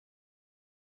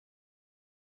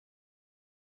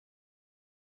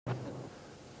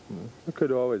It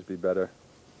could always be better.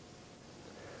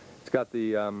 It's got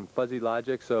the fuzzy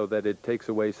logic so that it takes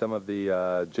away some of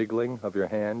the jiggling of your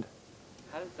hand.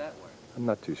 How does that work? I'm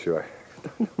not too sure.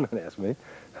 Don't ask me.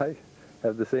 I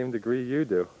have the same degree you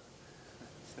do.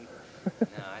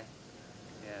 No,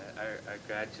 our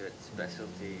graduate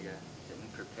specialty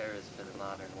didn't prepare us for the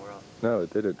modern world. No,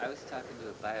 it didn't. I was talking to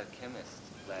a biochemist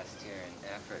last year in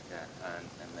Africa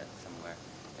I met somewhere,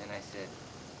 and I said,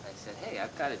 hey,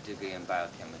 I've got a degree in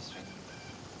biochemistry.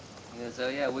 He goes, oh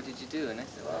yeah, what did you do? And I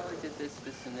said, well, I did this,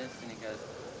 this, and this. And he goes,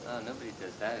 oh, nobody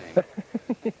does that anymore.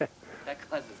 That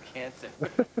causes cancer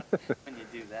when you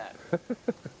do that.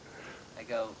 I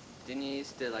go, didn't you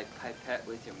used to like pipette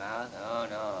with your mouth? Oh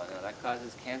no, that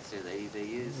causes cancer. They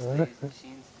use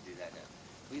machines to do that now.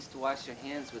 We used to wash your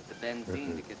hands with the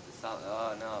benzene to get the salt.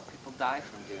 Oh no, people die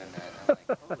from doing that. I'm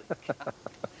like, holy cow.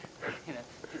 You know,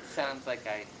 it sounds like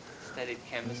I studied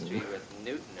chemistry with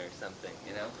Newton or something,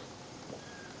 you know?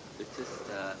 It's just,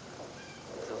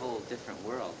 it's a whole different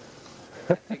world.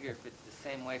 I figure if it's the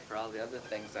same way for all the other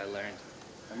things I learned,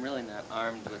 I'm really not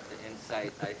armed with the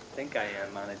insight I think I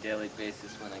am on a daily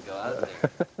basis when I go out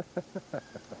there.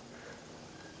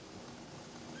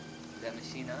 Is that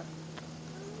machine on?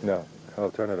 No,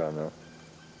 I'll turn it on though.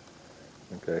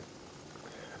 Okay.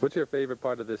 What's your favorite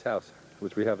part of this house,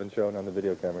 which we haven't shown on the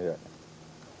video camera yet?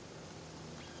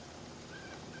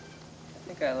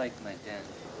 I think I like my den.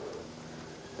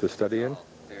 To study in?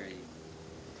 Very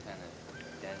kind of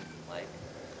den-like.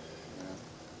 You know.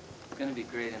 It's going to be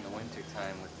great in the winter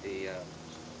time with the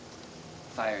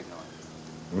fire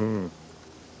going.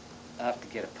 I'll have to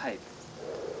get a pipe.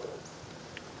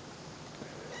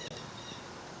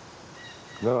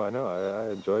 No, I know. I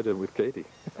enjoyed it with Katie.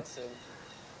 Also,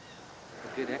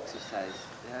 a good exercise.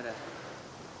 They had it's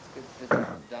good for the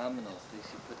abdominals. They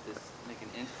should put this, make an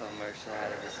infomercial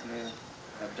out of this new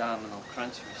abdominal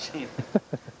crunch machine.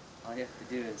 All you have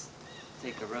to do is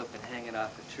take a rope and hang it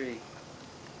off a tree.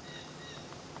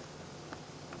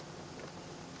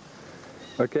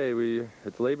 Okay,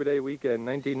 it's Labor Day weekend,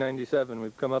 1997.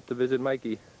 We've come up to visit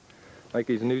Mikey.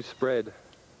 Mikey's new spread,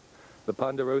 the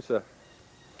Ponderosa.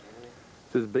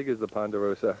 It's as big as the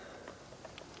Ponderosa.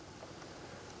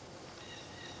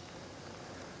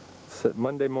 It's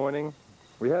Monday morning.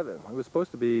 It was supposed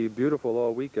to be beautiful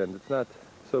all weekend. It's not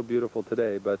so beautiful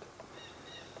today, but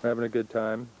we're having a good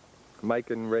time.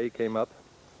 Mike and Ray came up,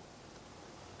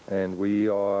 and we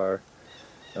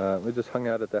just hung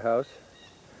out at the house.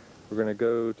 We're going to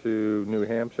go to New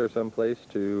Hampshire someplace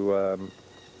to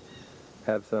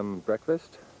have some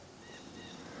breakfast.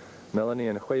 Melanie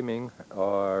and Hui Ming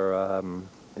are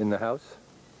in the house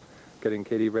getting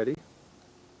Katie ready.